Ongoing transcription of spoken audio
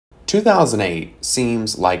2008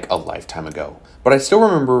 seems like a lifetime ago, but I still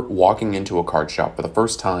remember walking into a card shop for the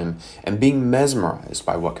first time and being mesmerized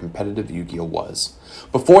by what competitive Yu-Gi-Oh was.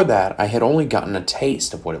 Before that, I had only gotten a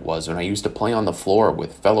taste of what it was when I used to play on the floor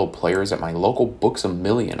with fellow players at my local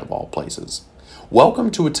Books-A-Million of all places. Welcome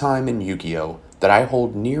to a time in Yu-Gi-Oh that I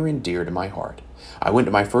hold near and dear to my heart. I went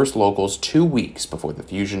to my first locals 2 weeks before the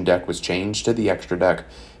Fusion deck was changed to the Extra deck,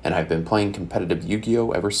 and I've been playing competitive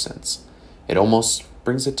Yu-Gi-Oh ever since. It almost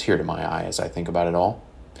brings a tear to my eye as I think about it all.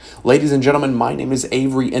 Ladies and gentlemen, my name is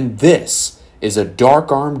Avery, and this is a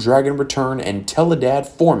Dark Arm Dragon Return and TeleDAD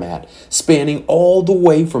format spanning all the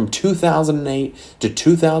way from 2008 to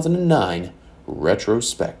 2009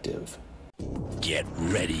 Retrospective. Get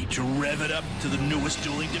ready to rev it up to the newest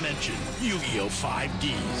dueling dimension, Yu-Gi-Oh!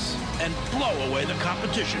 5Ds, and blow away the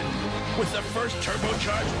competition with the first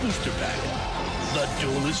turbocharged booster pack, the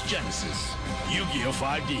Duelist Genesis. Yu-Gi-Oh!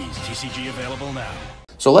 5Ds, TCG available now.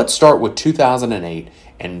 So let's start with 2008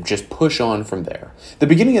 and just push on from there. The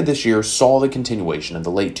beginning of this year saw the continuation of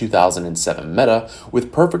the late 2007 meta,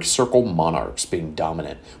 with Perfect Circle Monarchs being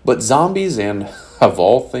dominant, but zombies and, of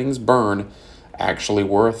all things, burn actually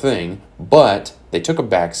were a thing, but they took a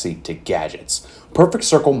backseat to gadgets. Perfect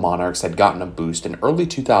Circle Monarchs had gotten a boost in early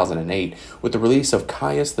 2008 with the release of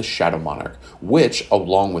Caius the Shadow Monarch, which,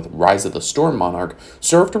 along with Rise of the Storm Monarch,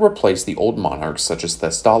 served to replace the old monarchs such as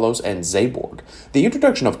Thestalos and Zaborg. The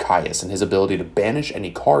introduction of Caius and his ability to banish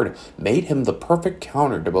any card made him the perfect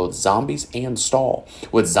counter to both zombies and Stall,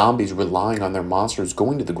 with zombies relying on their monsters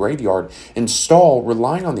going to the graveyard and Stall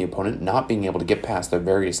relying on the opponent not being able to get past their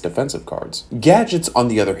various defensive cards. Gadgets, on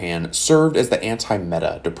the other hand, served as the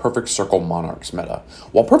anti-meta to Perfect Circle Monarchs meta.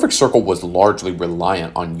 While Perfect Circle was largely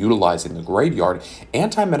reliant on utilizing the graveyard,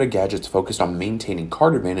 anti-meta gadgets focused on maintaining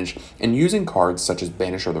card advantage and using cards such as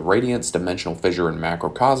Banisher the Radiance, Dimensional Fissure, and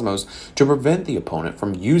Macrocosmos to prevent the opponent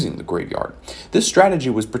from using the graveyard. This strategy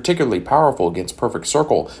was particularly powerful against Perfect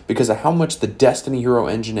Circle because of how much the Destiny Hero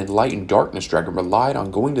engine and Light and Darkness Dragon relied on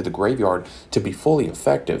going to the graveyard to be fully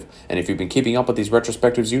effective. And if you've been keeping up with these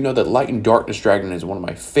retrospectives, you know that Light and Darkness Dragon is one of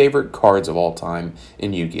my favorite cards of all time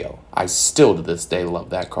in Yu-Gi-Oh! I still to this day love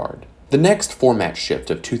that card. The next format shift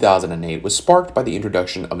of 2008 was sparked by the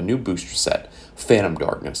introduction of a new booster set, Phantom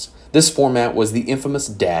Darkness. This format was the infamous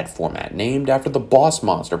DAD format, named after the boss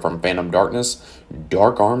monster from Phantom Darkness,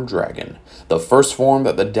 Dark Arm Dragon. The first form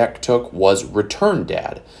that the deck took was Return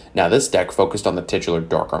DAD. Now this deck focused on the titular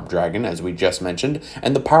Dark Arm Dragon, as we just mentioned,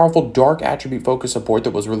 and the powerful Dark Attribute focus support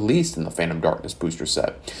that was released in the Phantom Darkness booster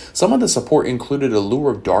set. Some of the support included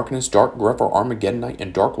Allure of Darkness, Dark Grepher, Armageddonite,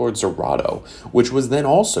 and Dark Lord Zerato, which was then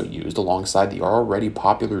also used alongside the already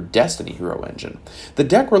popular Destiny Hero engine. The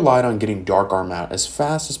deck relied on getting Dark Arm out as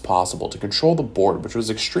fast as possible to control the board, which was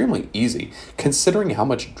extremely easy, considering how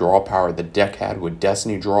much draw power the deck had with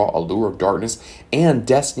Destiny Draw, Allure of Darkness, and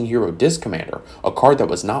Destiny Hero Disc Commander, a card that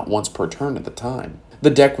was not once per turn at the time. The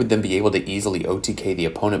deck would then be able to easily OTK the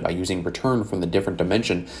opponent by using Return from the different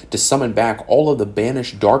dimension to summon back all of the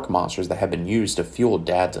banished dark monsters that have been used to fuel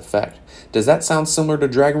Dad's effect. Does that sound similar to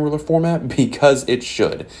Dragon Ruler format? Because it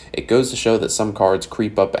should. It goes to show that some cards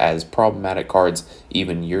creep up as problematic cards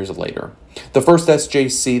even years later. The first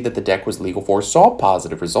SJC that the deck was legal for saw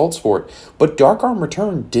positive results for it, but Dark Arm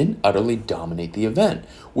Return didn't utterly dominate the event,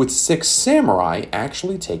 with 6 Samurai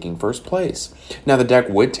actually taking first place. Now the deck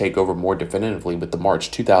would take over more definitively with the March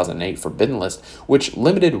 2008 Forbidden List, which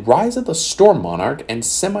limited Rise of the Storm Monarch and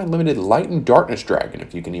semi-limited Light and Darkness Dragon,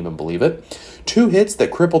 if you can even believe it. 2 hits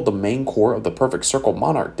that crippled the main core of the Perfect Circle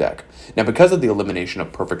Monarch deck. Now because of the elimination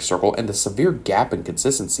of Perfect Circle and the severe gap in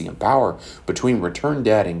consistency and power between Return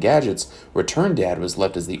Dad and Gadgets, Return Dad was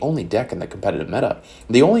left as the only deck in the competitive meta.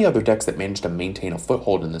 The only other decks that managed to maintain a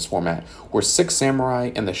foothold in this format were 6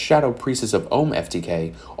 Samurai and the Shadow Priestess of Ohm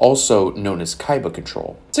FTK, also known as Kaiba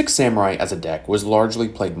Control. 6 Samurai as a deck was largely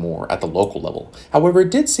played more at the local level. However,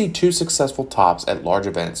 it did see 2 successful tops at large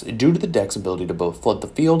events due to the deck's ability to both flood the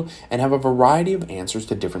field and have a variety of answers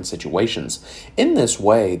to different situations. In this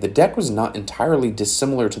way, the deck was not entirely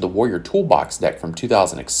dissimilar to the Warrior Toolbox deck from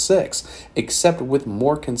 2006, except with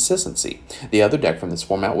more consistency. The other deck from this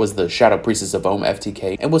format was the Shadow Priestess of Ohm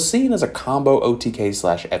FTK and was seen as a combo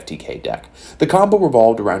OTK/FTK deck. The combo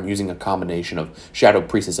revolved around using a combination of Shadow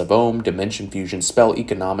Priestess of Ohm, Dimension Fusion, Spell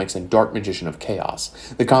Economics, and Dark Magician of Chaos.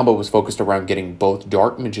 Chaos. The combo was focused around getting both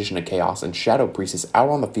Dark Magician of Chaos and Shadow Priestess out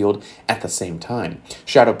on the field at the same time.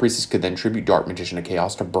 Shadow Priestess could then tribute Dark Magician of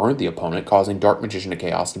Chaos to burn the opponent, causing Dark Magician of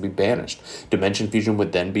Chaos to be banished. Dimension Fusion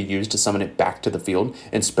would then be used to summon it back to the field,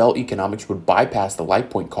 and Spell Economics would bypass the life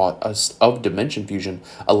point cost of Dimension Fusion,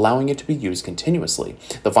 allowing it to be used continuously.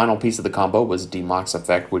 The final piece of the combo was Demox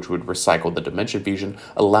Effect, which would recycle the Dimension Fusion,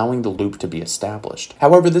 allowing the loop to be established.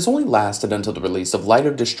 However, this only lasted until the release of Light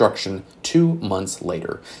of Destruction 2 months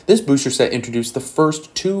later. This booster set introduced the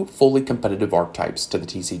first two fully competitive archetypes to the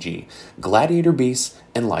TCG, Gladiator Beasts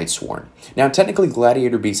and Lightsworn. Now, technically,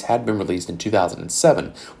 Gladiator Beasts had been released in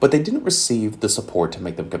 2007, but they didn't receive the support to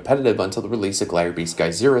make them competitive until the release of Gladiator Beast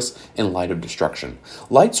Gyzirus in Light of Destruction.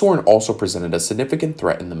 Lightsworn also presented a significant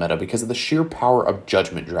threat in the meta because of the sheer power of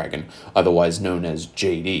Judgment Dragon, otherwise known as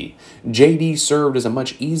JD. JD served as a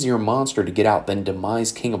much easier monster to get out than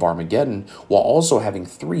Demise King of Armageddon, while also having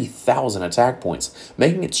 3,000 attack points,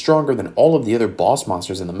 making it stronger than all of the other boss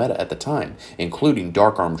monsters in the meta at the time, including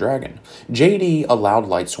Dark Arm Dragon. JD allowed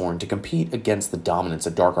Lightsworn to compete against the dominance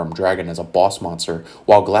of Dark Arm Dragon as a boss monster,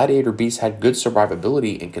 while Gladiator Beast had good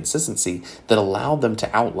survivability and consistency that allowed them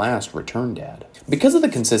to outlast Return Dad. Because of the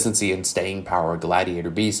consistency and staying power of Gladiator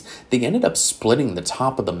Beast, they ended up splitting the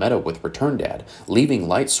top of the meta with Return Dad, leaving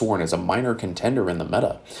Lightsworn as a minor contender in the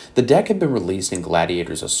meta. The deck had been released in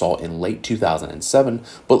Gladiator's Assault in late 2007,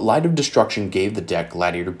 but Light of Destruction gave the deck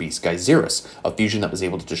Gladiator Beast Gyzirus, a fusion that was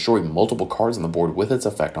able to destroy multiple cards on the board with its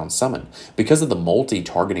effect on summon. Because of the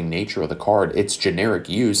multi-targeting nature of the card, its generic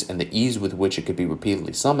use, and the ease with which it could be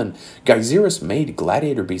repeatedly summoned, Gyzirus made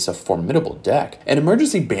Gladiator Beast a formidable deck. An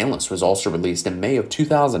emergency ban list was also released in May of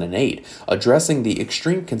 2008, addressing the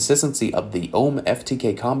extreme consistency of the Ohm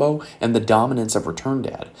FTK combo and the dominance of Return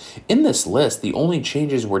Dad. In this list, the only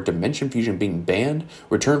changes were Dimension Fusion being banned,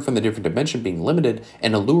 Return from the Different Dimension being limited,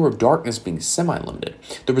 and Allure of Darkness being semi-limited.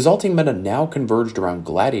 The resulting meta now converged around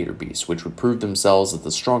Gladiator Beasts, which would prove themselves as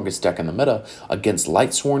the strongest deck in the meta against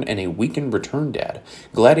Lightsworn and a weakened Return Dad.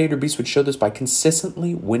 Gladiator Beasts would show this by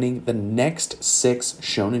consistently winning the next 6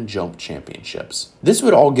 Shonen Jump championships. This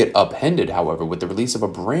would all get upended, however, with the release of a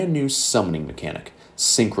brand new summoning mechanic,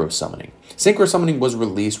 Synchro Summoning. Synchro Summoning was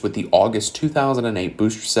released with the August 2008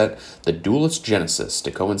 booster set, The Duelist Genesis, to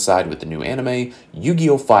coincide with the new anime,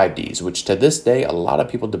 Yu-Gi-Oh! 5Ds, which to this day a lot of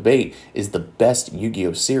people debate is the best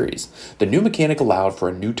Yu-Gi-Oh! Series. The new mechanic allowed for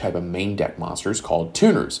a new type of main deck monsters called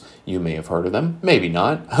Tuners. You may have heard of them, maybe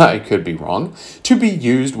not, I could be wrong, to be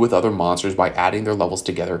used with other monsters by adding their levels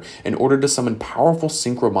together in order to summon powerful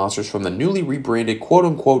synchro monsters from the newly rebranded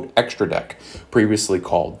quote-unquote extra deck, previously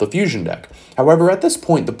called the Fusion deck. However, at this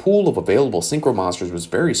point, the pool of available synchro monsters was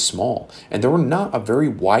very small, and there were not a very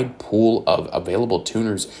wide pool of available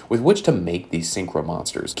tuners with which to make these synchro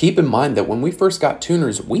monsters. Keep in mind that when we first got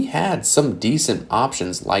tuners, we had some decent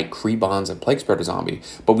options like Krebons and Plague Spreader Zombie,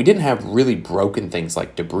 but we didn't have really broken things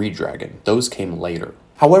like Debris Dragon. Those came later.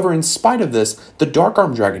 However, in spite of this, the Dark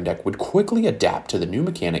Arm Dragon deck would quickly adapt to the new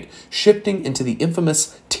mechanic, shifting into the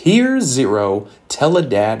infamous Tier 0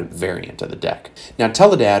 TeleDAD variant of the deck. Now,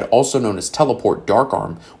 TeleDAD, also known as Teleport Dark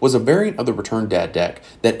Arm, was a variant of the Return Dad deck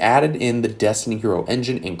that added in the Destiny Hero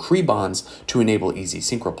engine and Krebons to enable easy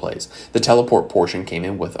synchro plays. The teleport portion came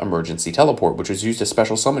in with Emergency Teleport, which was used to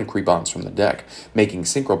special summon Krebons from the deck, making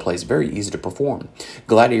synchro plays very easy to perform.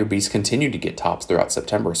 Gladiator Beasts continued to get tops throughout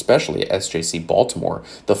September, especially at SJC Baltimore,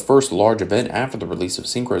 the first large event after the release of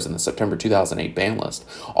Synchros in the September 2008 ban list.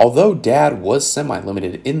 Although Dad was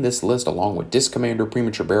semi-limited in this list along with Disc Commander,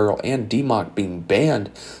 Premature Burial, and DMOC being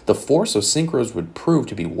banned, the force of Synchros would prove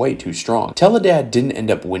to be way too strong. TeleDAD didn't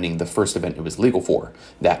end up winning the first event it was legal for,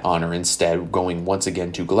 that honor instead going once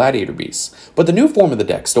again to Gladiator Beasts. But the new form of the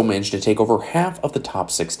deck still managed to take over half of the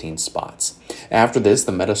top 16 spots. After this,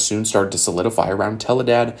 the meta soon started to solidify around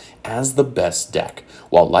TeleDAD as the best deck,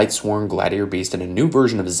 while Lightsworn, Gladiator Beast, and a new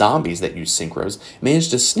version of Zombies that use Synchros managed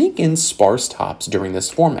to sneak in sparse tops during this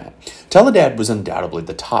format. TeleDAD was undoubtedly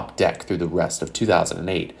the top deck through the rest of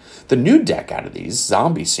 2008. The new deck out of these,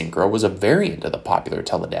 Zombie Synchro, was a variant of the popular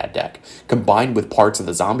TeleDAD deck, combined with parts of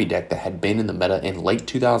the Zombie deck that had been in the meta in late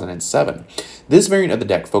 2007. This variant of the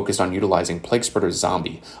deck focused on utilizing Plague Spreader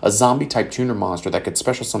Zombie, a zombie-type tuner monster that could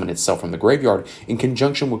special summon itself from the graveyard in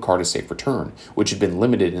conjunction with Card of Safe Return, which had been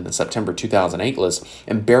limited in the September 2008 list,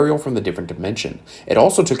 and Burial from the Different Dimension. It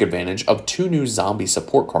also took advantage of 2 new zombie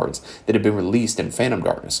support cards that had been released in Phantom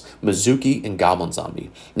Darkness, Mizuki and Goblin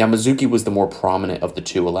Zombie. Now, Mizuki was the more prominent of the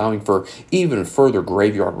two, allowing for even further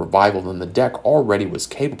graveyard revival than the deck already was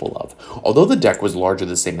capable of. Although the deck was largely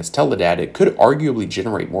the same as TeleDAD, it could arguably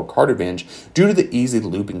generate more card advantage due to the easy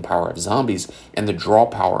looping power of zombies and the draw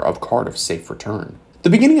power of Card of Safe Return. The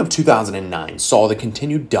beginning of 2009 saw the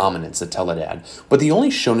continued dominance of TeleDAD, but the only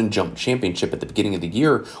Shonen Jump championship at the beginning of the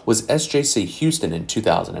year was SJC Houston in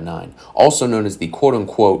 2009, also known as the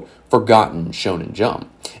quote-unquote forgotten Shonen Jump.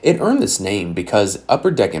 It earned this name because Upper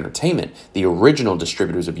Deck Entertainment, the original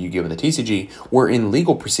distributors of Yu-Gi-Oh! And the TCG, were in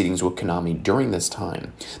legal proceedings with Konami during this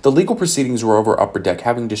time. The legal proceedings were over Upper Deck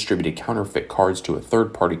having distributed counterfeit cards to a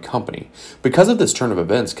third-party company. Because of this turn of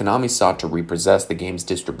events, Konami sought to repossess the game's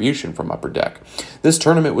distribution from Upper Deck. This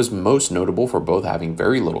tournament was most notable for both having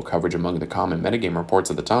very little coverage among the common metagame reports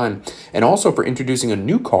at the time, and also for introducing a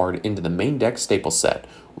new card into the main deck staple set,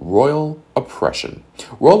 Royal Oppression.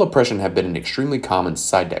 Royal Oppression had been an extremely common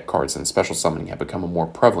side deck card since special summoning had become a more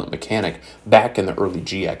prevalent mechanic back in the early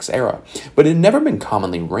GX era, but it had never been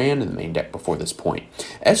commonly ran in the main deck before this point.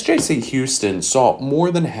 SJC Houston saw more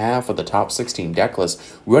than half of the top 16 deck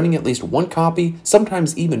lists running at least one copy,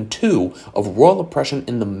 sometimes even two, of Royal Oppression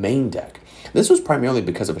in the main deck. This was primarily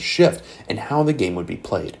because of a shift in how the game would be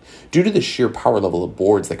played. Due to the sheer power level of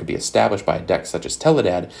boards that could be established by a deck such as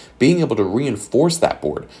TeleDAD, being able to reinforce that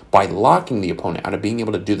board by locking the opponent out of being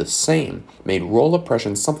able to do the same made Royal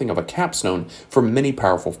Oppression something of a capstone for many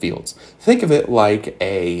powerful fields. Think of it like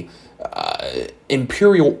a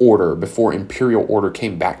Imperial Order before Imperial Order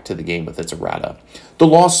came back to the game with its errata. The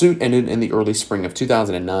lawsuit ended in the early spring of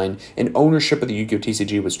 2009, and ownership of the Yu-Gi-Oh!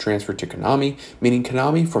 TCG was transferred to Konami, meaning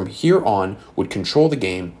Konami from here on would control the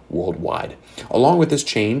game worldwide. Along with this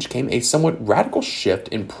change came a somewhat radical shift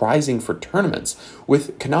in prizing for tournaments,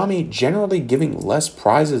 with Konami generally giving less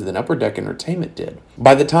prizes than Upper Deck Entertainment did.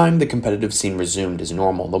 By the time the competitive scene resumed as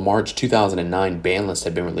normal, the March 2009 ban list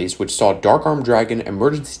had been released, which saw Dark Arm Dragon,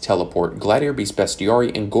 Emergency Teleport, Gladiator Beast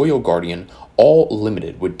Bestiari, and Goyo Guardian all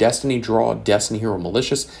limited, with Destiny Draw, Destiny Hero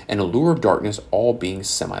Malicious, and Allure of Darkness all being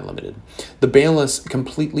semi-limited. The ban list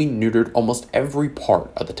completely neutered almost every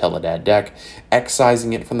part of the TeleDAD deck,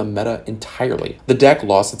 excising it from the meta entirely. The deck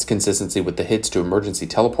lost its consistency with the hits to Emergency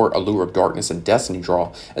Teleport, Allure of Darkness, and Destiny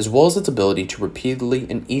Draw, as well as its ability to repeatedly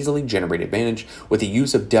and easily generate advantage with the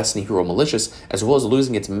use of Destiny Hero Malicious, as well as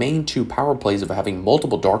losing its main two power plays of having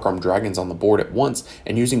multiple Dark Arm Dragons on the board at once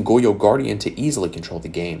and using Goyo Guardian to easily control the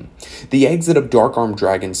game. The exit of Dark Arm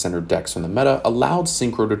Dragon centered decks from the meta allowed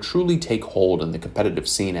Synchro to truly take hold in the competitive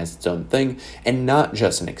scene as its own thing and not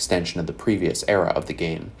just an extension of the previous era of the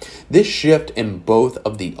game. This shift in both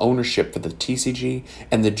of the ownership for the TCG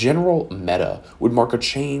and the general meta would mark a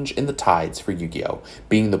change in the tides for Yu-Gi-Oh!,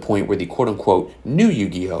 being the point where the quote-unquote new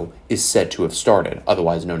Yu-Gi-Oh! Is said to have started,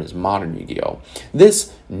 otherwise known as modern Yu-Gi-Oh!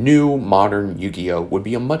 This new modern Yu-Gi-Oh! Would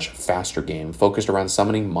be a much faster game focused around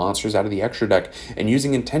summoning monsters out of the extra deck and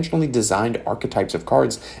using intentionally designed archetypes of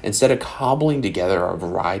cards instead of cobbling together a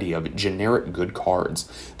variety of generic good cards.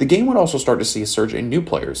 The game would also start to see a surge in new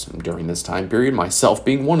players during this time period, myself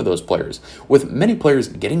being one of those players, with many players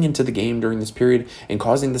getting into the game during this period and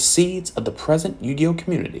causing the seeds of the present Yu-Gi-Oh!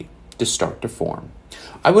 Community to start to form.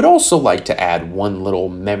 I would also like to add one little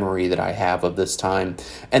memory that I have of this time,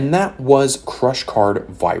 and that was Crush Card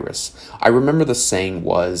Virus. I remember the saying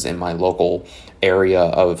was in my local area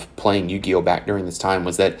of playing Yu-Gi-Oh! Back during this time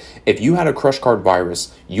was that if you had a Crush Card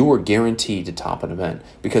Virus, you were guaranteed to top an event.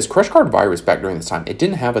 Because Crush Card Virus back during this time, it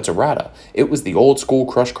didn't have its errata. It was the old school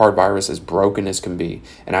Crush Card Virus, as broken as can be.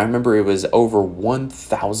 And I remember it was over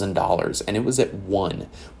 $1,000 and it was at 1.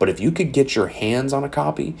 But if you could get your hands on a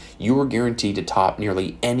copy, you were guaranteed to top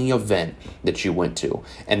nearly any event that you went to.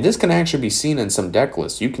 And this can actually be seen in some deck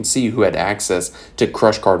lists. You can see who had access to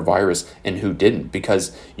Crush Card Virus and who didn't,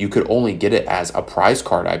 because you could only get it as a prize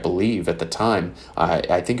card, I believe, at the time.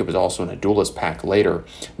 I think it was also in a duelist pack later,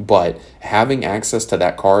 but having access to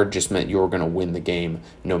that card just meant you were going to win the game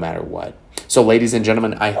no matter what. So ladies and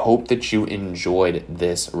gentlemen, I hope that you enjoyed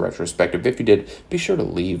this retrospective. If you did, be sure to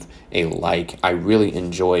leave a like. I really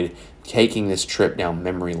enjoyed taking this trip down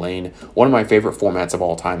memory lane. One of my favorite formats of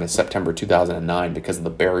all time is September 2009 because of the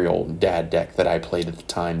Burial Dad deck that I played at the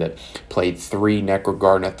time that played 3 Necro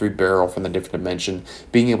Gardener, 3 Burial from the different dimension,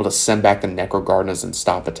 being able to send back the Necro Gardeners and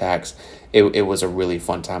stop attacks. It was a really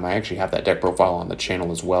fun time. I actually have that deck profile on the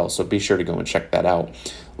channel as well, so be sure to go and check that out.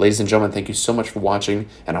 Ladies and gentlemen, thank you so much for watching,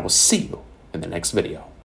 and I will see you in the next video.